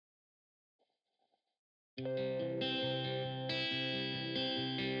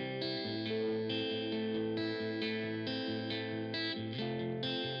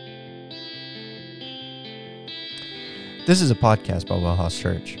This is a podcast by Wellhouse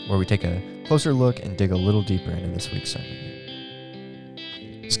Church, where we take a closer look and dig a little deeper into this week's sermon.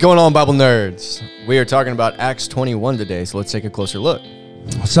 What's going on, Bible nerds? We are talking about Acts 21 today, so let's take a closer look.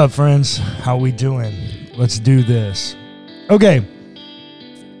 What's up, friends? How we doing? Let's do this. Okay.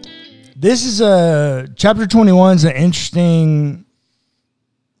 This is chapter 21 is an interesting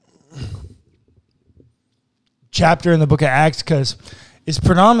chapter in the book of Acts because it's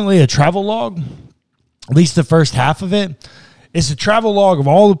predominantly a travel log. At least the first half of it. It's a travel log of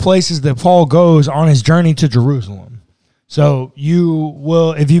all the places that Paul goes on his journey to Jerusalem. So you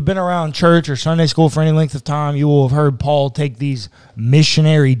will, if you've been around church or Sunday school for any length of time, you will have heard Paul take these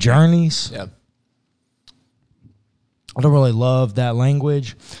missionary journeys. Yeah. I don't really love that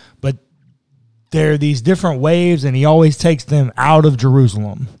language, but there are these different waves, and he always takes them out of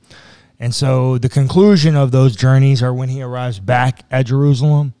Jerusalem. And so the conclusion of those journeys are when he arrives back at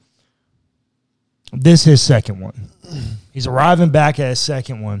Jerusalem. This is his second one. He's arriving back at his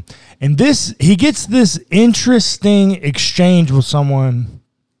second one. And he gets this interesting exchange with someone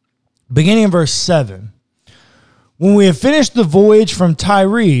beginning in verse 7. When we had finished the voyage from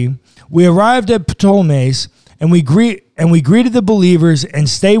Tyre, we arrived at Ptolemais, and we greeted the believers and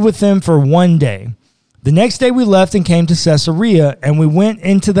stayed with them for one day. The next day we left and came to Caesarea, and we went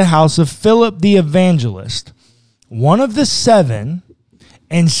into the house of Philip the evangelist, one of the 7,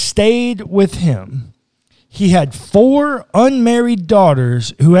 and stayed with him. He had 4 unmarried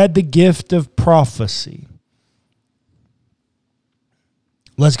daughters who had the gift of prophecy.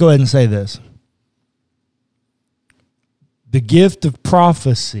 Let's go ahead and say this. The gift of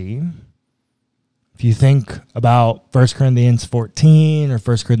prophecy, if you think about 1 Corinthians 14 or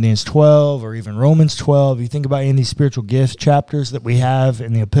 1 Corinthians 12 or even Romans 12, you think about any of these spiritual gifts chapters that we have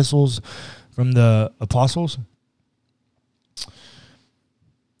in the epistles from the apostles,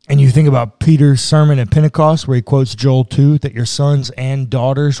 and you think about Peter's sermon at Pentecost where he quotes Joel 2, that your sons and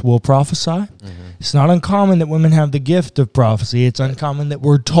daughters will prophesy. Mm-hmm. It's not uncommon that women have the gift of prophecy. It's uncommon that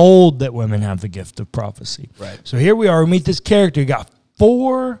we're told that women have the gift of prophecy. Right. So here we are. We meet this character. You got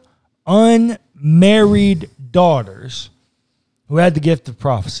 4 unmarried daughters who had the gift of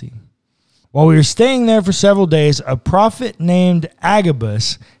prophecy. While we were staying there for several days, a prophet named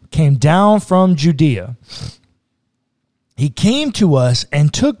Agabus came down from Judea. He came to us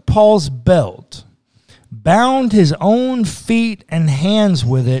and took Paul's belt, bound his own feet and hands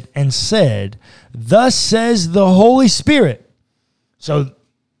with it, and said, "Thus says the Holy Spirit." So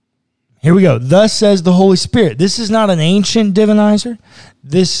here we go. Thus says the Holy Spirit. This is not an ancient divinizer.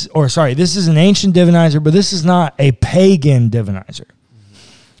 This is an ancient divinizer, but this is not a pagan divinizer.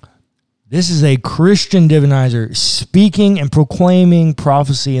 This is a Christian divinizer speaking and proclaiming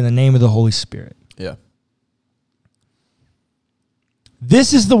prophecy in the name of the Holy Spirit. Yeah.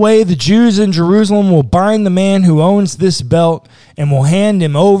 This is the way the Jews in Jerusalem will bind the man who owns this belt and will hand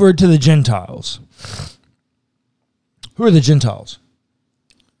him over to the Gentiles. Who are the Gentiles?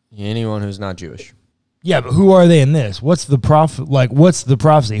 Anyone who's not Jewish. Yeah, but who are they in this? What's the prophecy?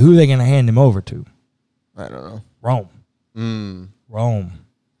 Who are they going to hand him over to? I don't know. Rome. Rome.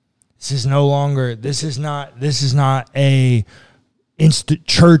 This is not a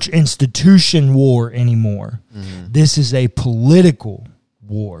church institution war anymore. Mm-hmm. This is a political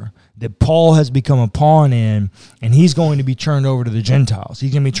war that Paul has become a pawn in, and he's going to be turned over to the Gentiles.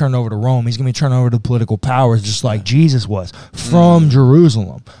 He's going to be turned over to Rome. He's going to be turned over to political powers, just like Jesus was, from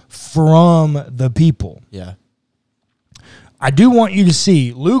Jerusalem, from the people. Yeah. I do want you to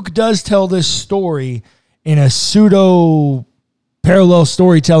see, Luke does tell this story in a pseudo-parallel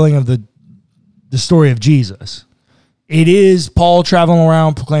storytelling of the story of Jesus. It is Paul traveling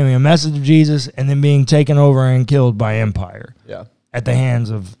around proclaiming a message of Jesus and then being taken over and killed by empire. Yeah. At the hands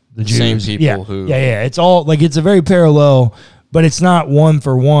of the Jews. Same people who... Yeah. It's all, like, it's a very parallel, but it's not one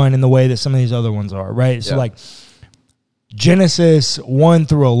for one in the way that some of these other ones are, right? Yeah. So, like, Genesis 1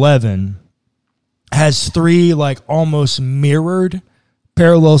 through 11 has 3, like, almost mirrored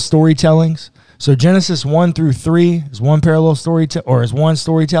parallel storytellings. So Genesis 1 through 3 is one parallel is one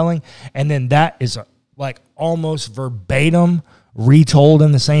storytelling, and then that is like almost verbatim retold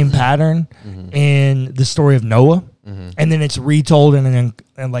in the same pattern in the story of Noah, and then it's retold in an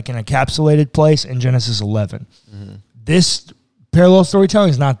encapsulated place in Genesis 11. This parallel storytelling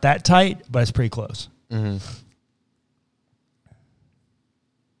is not that tight, but it's pretty close.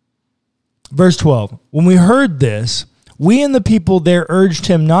 Verse 12, when we heard this, we and the people there urged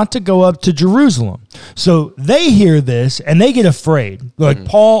him not to go up to Jerusalem. So they hear this and they get afraid. Like,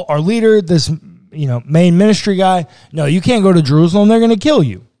 Paul, our leader, this main ministry guy, no, you can't go to Jerusalem. They're going to kill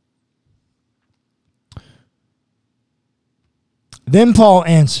you. Then Paul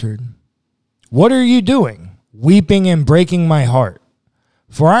answered, what are you doing, weeping and breaking my heart?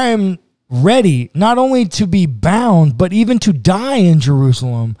 For I am ready not only to be bound, but even to die in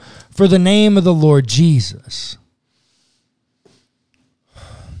Jerusalem for the name of the Lord Jesus.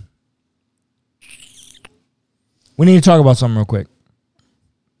 We need to talk about something real quick.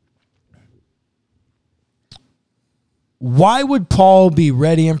 Why would Paul be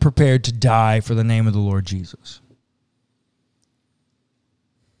ready and prepared to die for the name of the Lord Jesus?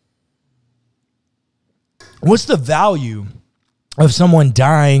 What's the value of someone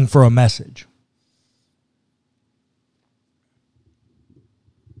dying for a message?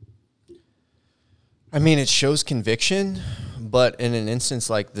 I mean, it shows conviction, but in an instance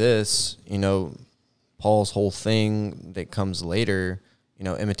like this, Paul's whole thing that comes later,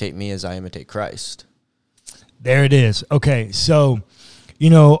 imitate me as I imitate Christ. There it is. Okay, so,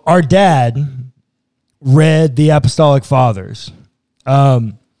 our dad read the Apostolic Fathers.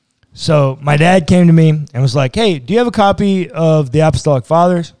 So my dad came to me and was like, hey, do you have a copy of the Apostolic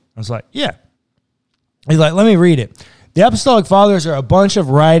Fathers? I was like, yeah. He's like, let me read it. The Apostolic Fathers are a bunch of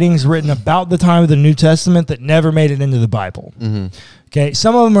writings written about the time of the New Testament that never made it into the Bible. Mm-hmm. Okay,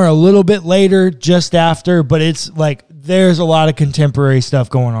 some of them are a little bit later, just after, but it's like there's a lot of contemporary stuff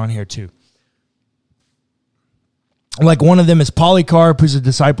going on here too. Like one of them is Polycarp, who's a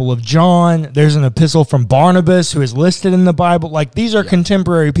disciple of John. There's an epistle from Barnabas, who is listed in the Bible. Like these are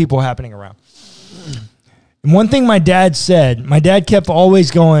contemporary people happening around. And one thing my dad said, my dad kept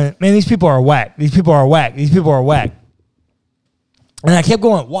always going, man, these people are whack. These people are whack. These people are whack. And I kept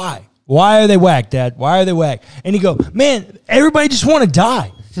going, why? Why are they whack, Dad? Why are they whack? And he go, man, everybody just want to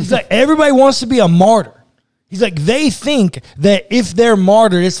die. He's like, everybody wants to be a martyr. He's like, they think that if they're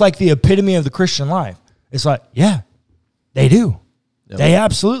martyred, it's like the epitome of the Christian life. It's like, yeah, they do. Yep. They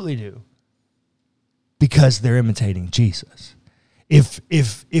absolutely do. Because they're imitating Jesus. If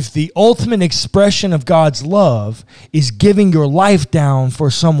the ultimate expression of God's love is giving your life down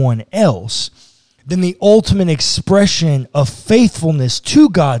for someone else, then the ultimate expression of faithfulness to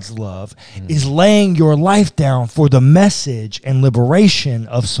God's love is laying your life down for the message and liberation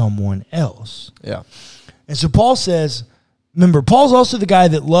of someone else. Yeah. And so Paul says, remember, Paul's also the guy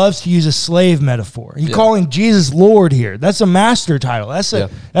that loves to use a slave metaphor. He's calling Jesus Lord here. That's a master title.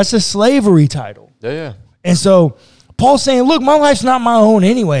 That's a slavery title. Yeah. And so Paul's saying, look, my life's not my own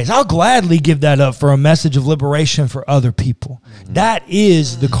anyways. I'll gladly give that up for a message of liberation for other people. Mm-hmm. That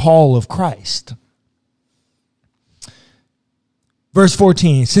is the call of Christ. Verse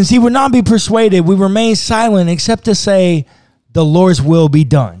 14, since he would not be persuaded, we remain silent except to say, the Lord's will be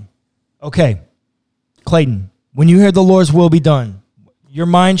done. Okay, Clayton, when you hear the Lord's will be done, your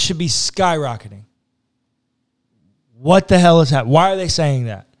mind should be skyrocketing. What the hell is happening? Why are they saying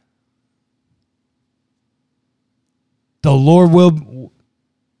that? The Lord will,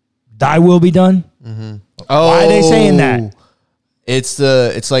 thy will be done? Mm-hmm. Why are they saying that?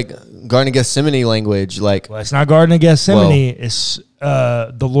 It's like Garden of Gethsemane language. Like, well, it's not Garden of Gethsemane. It's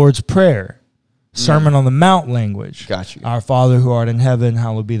the Lord's Prayer, Sermon on the Mount language. Got you. Our Father who art in heaven,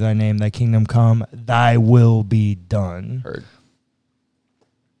 hallowed be thy name. Thy kingdom come. Thy will be done. Heard.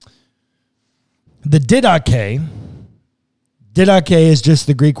 The didache is just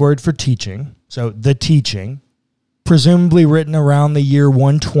the Greek word for teaching. So the teaching, presumably written around the year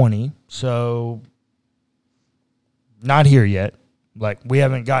 120. So not here yet. Like, we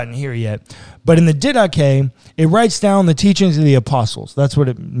haven't gotten here yet. But in the didache, it writes down the teachings of the apostles. That's what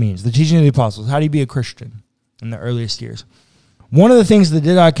it means, the teaching of the apostles. How do you be a Christian in the earliest years? One of the things the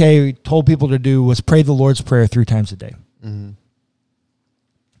didache told people to do was pray the Lord's Prayer 3 times a day. Mm-hmm.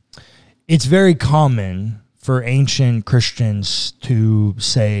 It's very common for ancient Christians to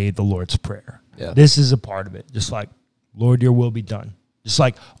say the Lord's Prayer. Yeah. This is a part of it. Just like, Lord, your will be done. Just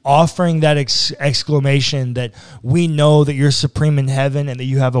like offering that exclamation that we know that you're supreme in heaven and that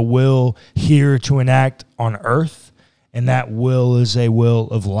you have a will here to enact on earth. And that will is a will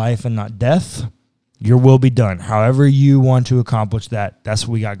of life and not death. Your will be done. However you want to accomplish that, that's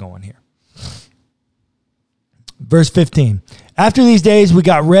what we got going here. Verse 15. After these days, we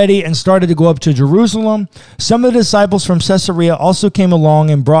got ready and started to go up to Jerusalem. Some of the disciples from Caesarea also came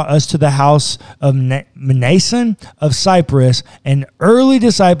along and brought us to the house of Mnason of Cyprus, an early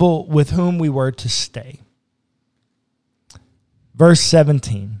disciple with whom we were to stay. Verse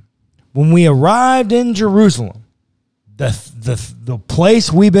 17. When we arrived in Jerusalem, the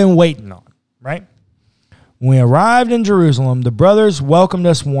place we've been waiting on, right? When we arrived in Jerusalem, the brothers welcomed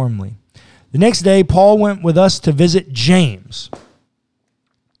us warmly. The next day, Paul went with us to visit James.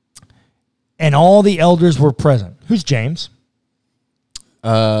 and all the elders were present. Who's James?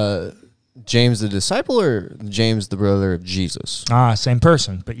 James the disciple or James the brother of Jesus? Same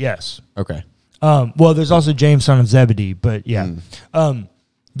person, but yes. Okay. Well, there's also James, son of Zebedee, but yeah.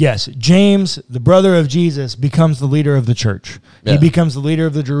 Yes, James, the brother of Jesus, becomes the leader of the church. Yeah. He becomes the leader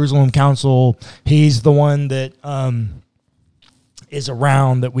of the Jerusalem council. He's the one that is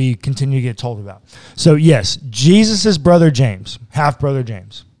around that we continue to get told about. So yes, Jesus' brother James, half-brother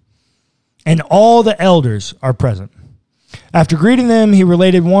James, and all the elders are present. After greeting them, he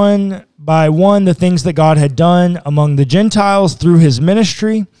related one by one the things that God had done among the Gentiles through his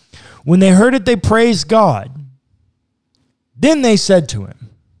ministry. When they heard it, they praised God. Then they said to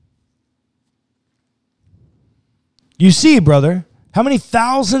him, "You see, brother, how many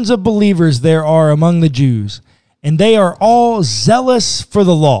thousands of believers there are among the Jews, and they are all zealous for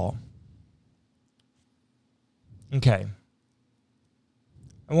the law." Okay.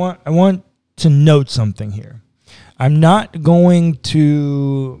 I want to note something here. I'm not going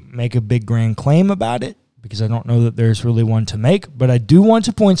to make a big grand claim about it because I don't know that there's really one to make, but I do want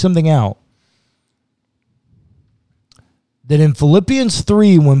to point something out. That in Philippians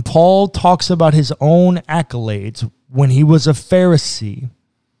 3, when Paul talks about his own accolades, when he was a Pharisee,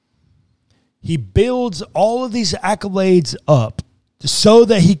 he builds all of these accolades up so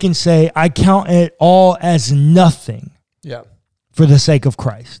that he can say, I count it all as nothing for the sake of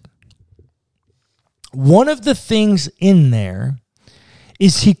Christ. One of the things in there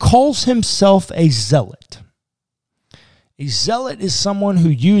is he calls himself a zealot. A zealot is someone who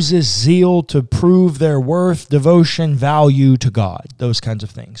uses zeal to prove their worth, devotion, value to God, those kinds of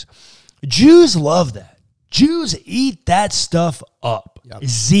things. Jews love that. Jews eat that stuff up. Yep.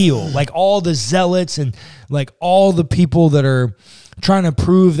 Zeal, like all the zealots and like all the people that are trying to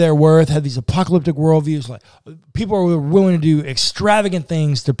prove their worth, have these apocalyptic worldviews. Like people are willing to do extravagant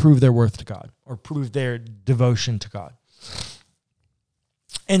things to prove their worth to God or prove their devotion to God.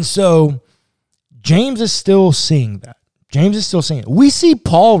 And so James is still seeing that. James is still seeing it. We see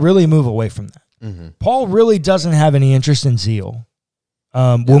Paul really move away from that. Mm-hmm. Paul really doesn't have any interest in zeal.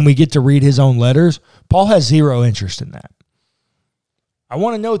 When we get to read his own letters, Paul has zero interest in that. I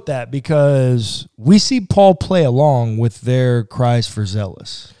want to note that because we see Paul play along with their cries for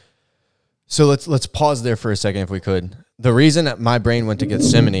zealous. So let's pause there for a second if we could. The reason that my brain went to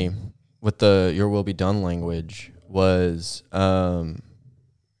Gethsemane with the "Your will be done" language was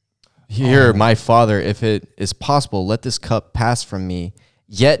here, my Father, if it is possible, let this cup pass from me,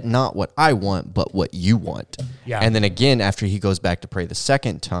 yet not what I want, but what you want. Yeah. And then again, after he goes back to pray the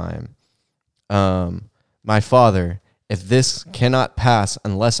second time, my Father, if this cannot pass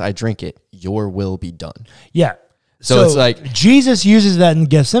unless I drink it, your will be done. Yeah. So it's like Jesus uses that in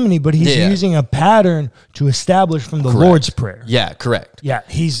Gethsemane, but he's using a pattern to establish from the Lord's Prayer. Yeah, correct. Yeah,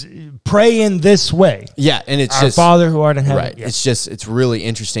 he's praying this way. Yeah, and it's Our just Father who art in heaven. Right. Yeah. It's really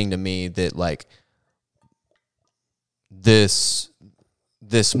interesting to me that like this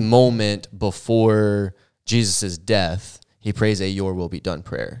moment before Jesus' death, he prays a "Your will be done"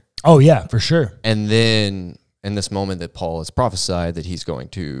 prayer. Oh yeah, for sure. And then in this moment that Paul has prophesied that he's going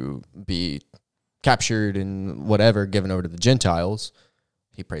to be captured and whatever, given over to the Gentiles,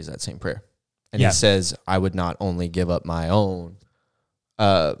 he prays that same prayer. And he says, I would not only give up my own,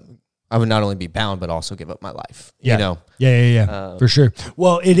 I would not only be bound, but also give up my life. Yeah. You know? Yeah. For sure.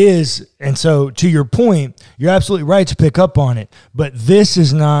 Well, it is. And so to your point, you're absolutely right to pick up on it. But this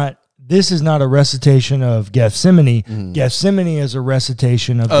is not a recitation of Gethsemane. Mm. Gethsemane is a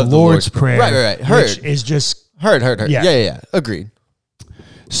recitation of the Lord's Prayer. Right. Heard. Which is just... Heard. Yeah. Agreed.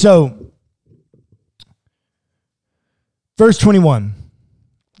 So... Verse 21,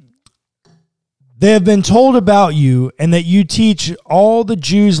 they have been told about you and that you teach all the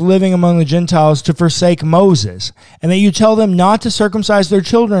Jews living among the Gentiles to forsake Moses, and that you tell them not to circumcise their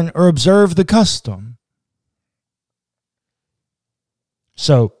children or observe the custom.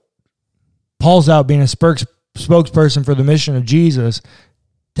 So Paul's out being a spokesperson for the mission of Jesus,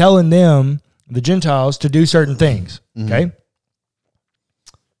 telling them, the Gentiles, to do certain things, okay? Mm-hmm.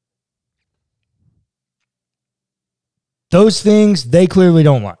 Those things they clearly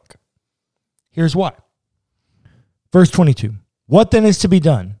don't like. Here's why. Verse 22. What then is to be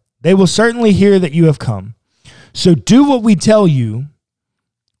done? They will certainly hear that you have come. So do what we tell you.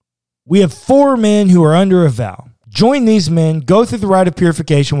 We have 4 men who are under a vow. Join these men, go through the rite of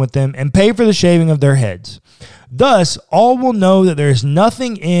purification with them, and pay for the shaving of their heads. Thus, all will know that there is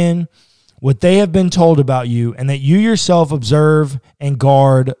nothing in what they have been told about you, and that you yourself observe and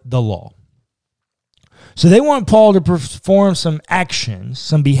guard the law. So they want Paul to perform some actions,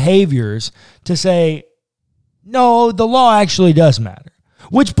 some behaviors to say, no, the law actually does matter.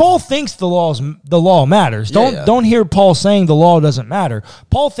 which Paul thinks the law matters. Don't hear Paul saying the law doesn't matter.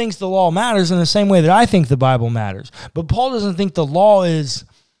 Paul thinks the law matters in the same way that I think the Bible matters. But Paul doesn't think the law is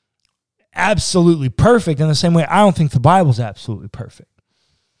absolutely perfect in the same way I don't think the Bible's absolutely perfect.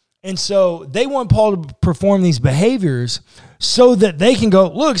 And so they want Paul to perform these behaviors so that they can go,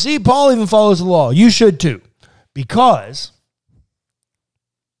 look, see, Paul even follows the law. You should too. Because,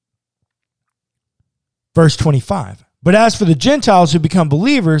 verse 25, but as for the Gentiles who become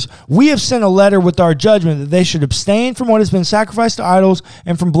believers, we have sent a letter with our judgment that they should abstain from what has been sacrificed to idols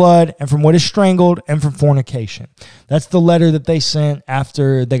and from blood and from what is strangled and from fornication. That's the letter that they sent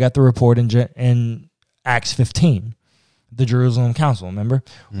after they got the report in Acts 15, the Jerusalem Council. Remember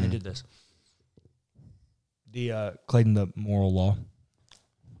when they did this? Clayton, the moral law.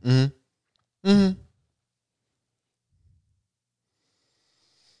 Mm-hmm. Mm-hmm.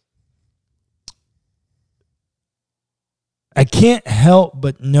 I can't help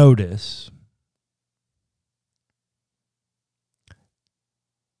but notice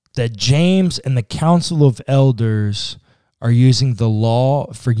that James and the Council of Elders are using the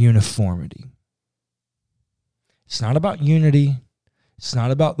law for uniformity. It's not about unity. It's not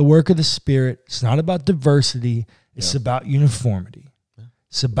about the work of the Spirit. It's not about diversity. It's about uniformity.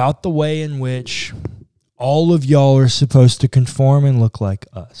 It's about the way in which all of y'all are supposed to conform and look like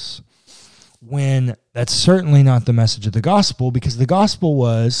us. When that's certainly not the message of the gospel, because the gospel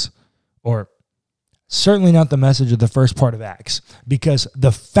was, or certainly not the message of the first part of Acts, because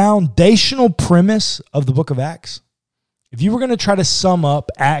the foundational premise of the book of Acts, if you were going to try to sum up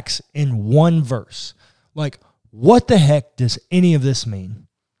Acts in one verse, like, what the heck does any of this mean?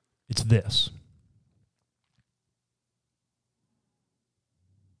 It's this.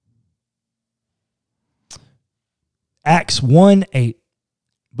 Acts 1:8.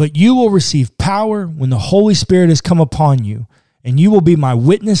 But you will receive power when the Holy Spirit has come upon you, and you will be my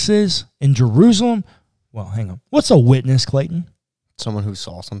witnesses in Jerusalem. Well, hang on. What's a witness, Clayton? Someone who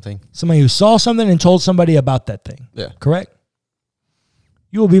saw something. Somebody who saw something and told somebody about that thing. Yeah. Correct?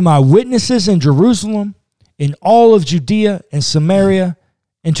 You will be my witnesses in Jerusalem, in all of Judea and Samaria,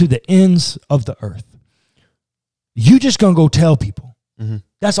 and to the ends of the earth. You just going to go tell people. Mm-hmm.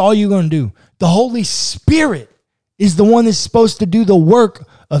 That's all you're going to do. The Holy Spirit is the one that's supposed to do the work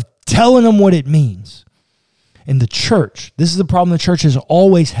of telling them what it means. And the church, this is the problem the church has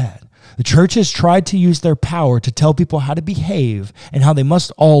always had. The church has tried to use their power to tell people how to behave and how they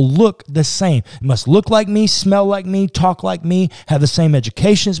must all look the same. They must look like me, smell like me, talk like me, have the same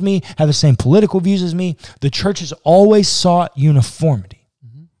education as me, have the same political views as me. The church has always sought uniformity.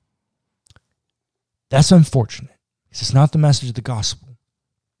 Mm-hmm. That's unfortunate because it's not the message of the gospel.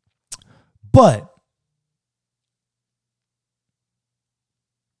 But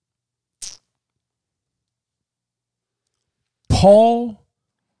Paul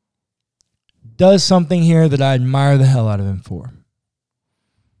does something here that I admire the hell out of him for.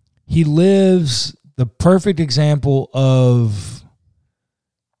 He lives the perfect example of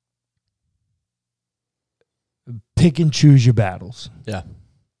pick and choose your battles. Yeah.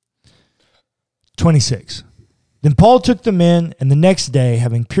 26. Then Paul took them in, and the next day,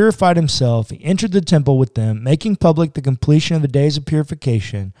 having purified himself, he entered the temple with them, making public the completion of the days of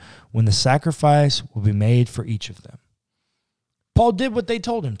purification, when the sacrifice will be made for each of them. Paul did what they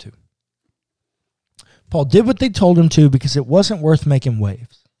told him to. Paul did what they told him to because it wasn't worth making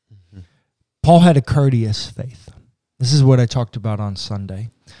waves. Mm-hmm. Paul had a courteous faith. This is what I talked about on Sunday.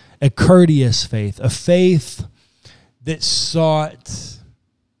 A courteous faith, a faith that sought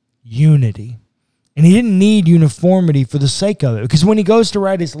unity. And he didn't need uniformity for the sake of it. Because when he goes to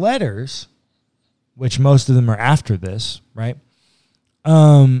write his letters, which most of them are after this, right?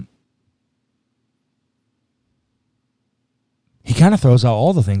 He kind of throws out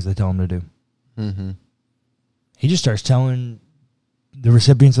all the things they tell him to do. Mm-hmm. He just starts telling the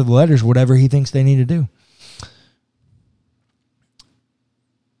recipients of the letters whatever he thinks they need to do.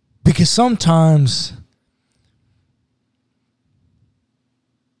 Because sometimes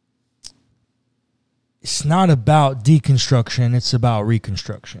it's not about deconstruction, it's about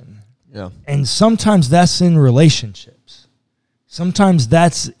reconstruction. Yeah. And sometimes that's in relationships. Sometimes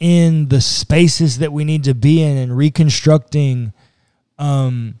that's in the spaces that we need to be in and reconstructing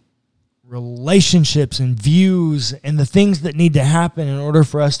relationships and views and the things that need to happen in order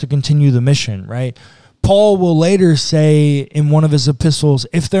for us to continue the mission, right? Paul will later say in one of his epistles,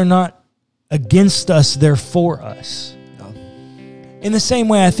 if they're not against us, they're for us. In the same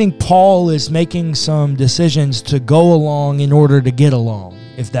way, I think Paul is making some decisions to go along in order to get along,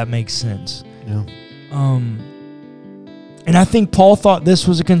 if that makes sense. Yeah. And I think Paul thought this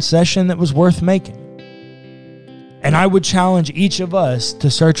was a concession that was worth making. And I would challenge each of us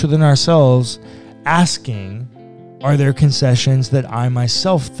to search within ourselves, asking, are there concessions that I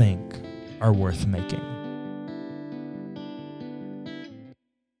myself think are worth making?